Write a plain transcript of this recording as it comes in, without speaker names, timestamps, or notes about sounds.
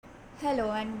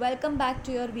Hello and welcome back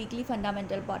to your weekly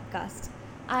fundamental podcast.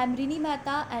 I am Rini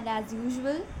Mehta and as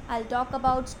usual, I'll talk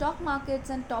about stock markets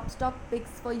and top stock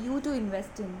picks for you to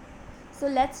invest in. So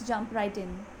let's jump right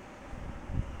in.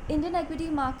 Indian equity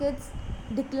markets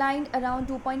declined around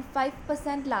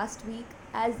 2.5% last week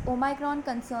as Omicron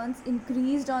concerns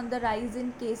increased on the rise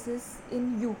in cases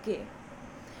in UK.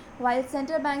 While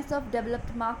central banks of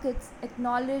developed markets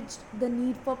acknowledged the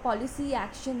need for policy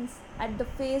actions at the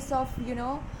face of,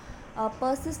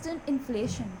 persistent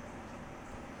inflation.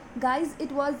 Guys, it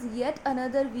was yet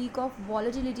another week of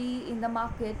volatility in the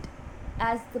market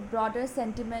as the broader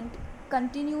sentiment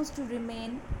continues to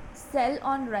remain sell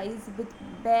on rise with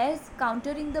bears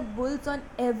countering the bulls on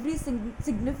every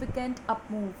significant up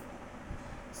move.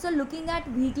 So looking at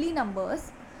weekly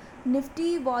numbers,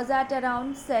 Nifty was at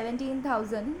around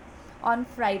 17,000 on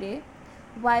Friday,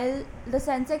 while the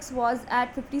Sensex was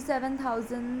at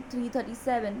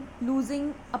 57,337,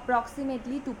 losing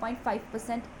approximately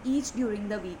 2.5% each during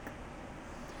the week.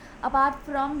 Apart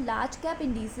from large cap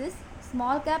indices,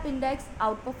 small cap index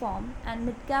outperformed and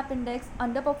mid cap index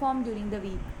underperformed during the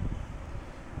week.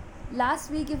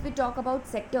 Last week, if we talk about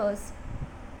sectors,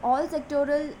 all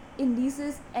sectoral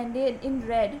indices ended in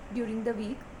red during the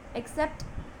week except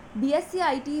BSE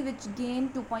IT, which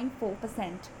gained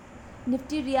 2.4%.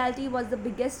 Nifty Realty was the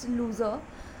biggest loser,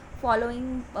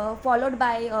 followed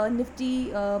by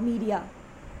Nifty Media.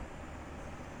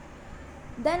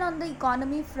 Then on the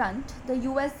economy front, the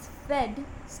US Fed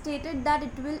stated that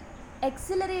it will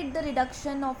accelerate the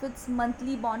reduction of its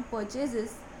monthly bond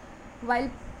purchases, while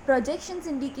projections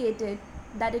indicated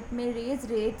that it may raise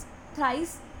rates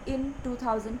thrice in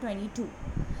 2022.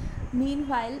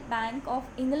 Meanwhile, Bank of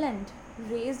England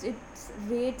raised its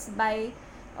rates by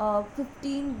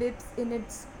 15 bips in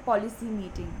its policy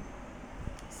meeting.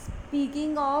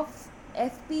 Speaking of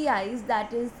FPIs,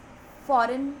 that is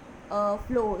foreign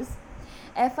flows,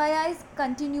 FIIs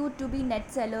continued to be net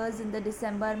sellers in the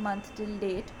December month till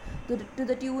date to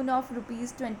the tune of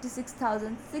rupees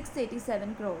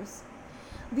 26,687 crores.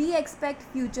 We expect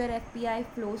future FPI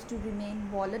flows to remain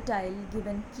volatile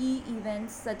given key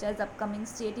events such as upcoming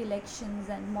state elections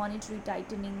and monetary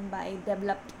tightening by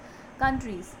developed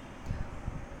countries.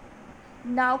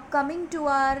 Now, coming to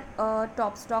our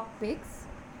top stock picks,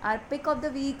 our pick of the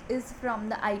week is from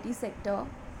the IT sector.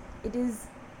 It is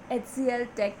HCL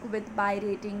Tech with buy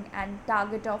rating and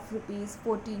target of rupees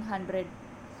 1400.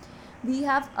 We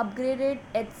have upgraded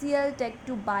HCL Tech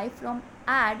to buy from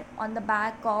add on the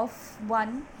back of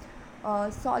one,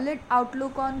 solid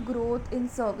outlook on growth in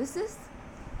services,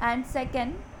 and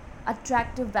second,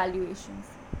 attractive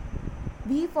valuations.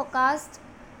 We forecast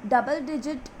double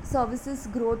digit services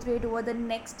growth rate over the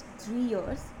next 3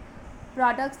 years.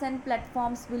 Products and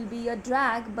platforms will be a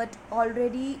drag but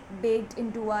already baked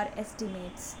into our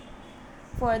estimates.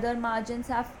 Further, margins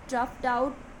have toughed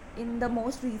out in the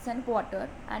most recent quarter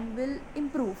and will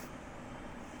improve.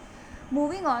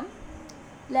 Moving on,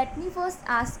 let me first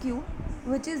ask you,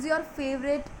 which is your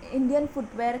favorite Indian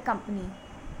footwear company?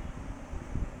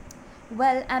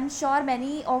 Well, I'm sure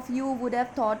many of you would have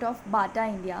thought of Bata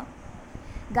India.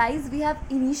 Guys, we have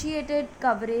initiated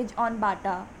coverage on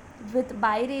Bata with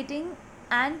buy rating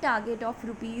and target of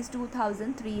rupees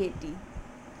 2,380.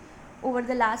 Over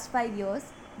the last 5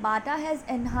 years, Bata has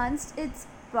enhanced its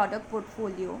product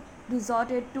portfolio,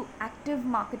 resorted to active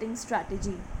marketing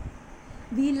strategy.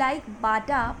 We like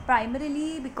Bata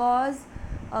primarily because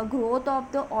growth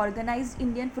of the organized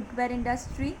Indian footwear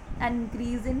industry and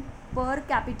increase in per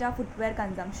capita footwear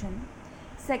consumption.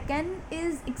 Second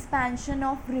is expansion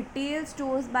of retail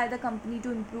stores by the company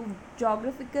to improve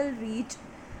geographical reach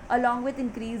along with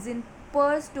increase in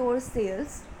per store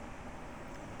sales.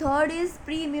 Third is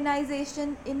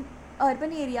pre-immunization in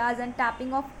urban areas and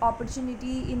tapping of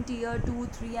opportunity in tier 2,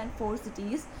 3 and 4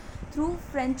 cities through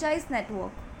franchise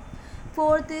network.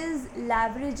 Fourth is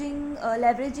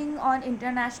leveraging on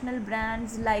international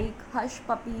brands like Hush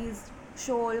Puppies,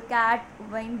 Shoal, Cat,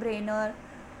 Winebrainer,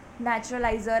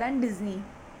 Naturalizer and Disney.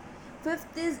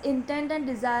 Fifth is intent and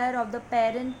desire of the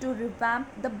parent to revamp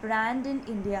the brand in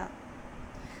India.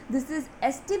 This is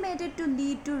estimated to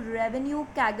lead to revenue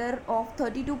CAGR of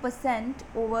 32%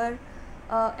 over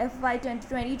FY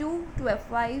 2022 to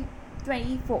FY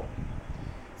 24.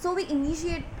 So we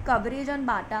initiate coverage on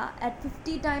Bata at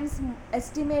 50 times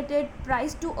estimated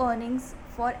price to earnings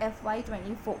for FY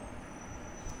 24.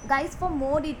 Guys, for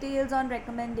more details on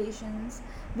recommendations,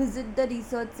 visit the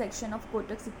research section of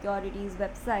Kotak Securities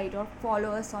website or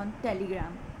follow us on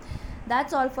Telegram.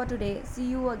 That's all for today. See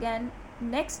you again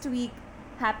next week.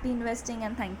 Happy investing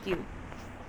and thank you.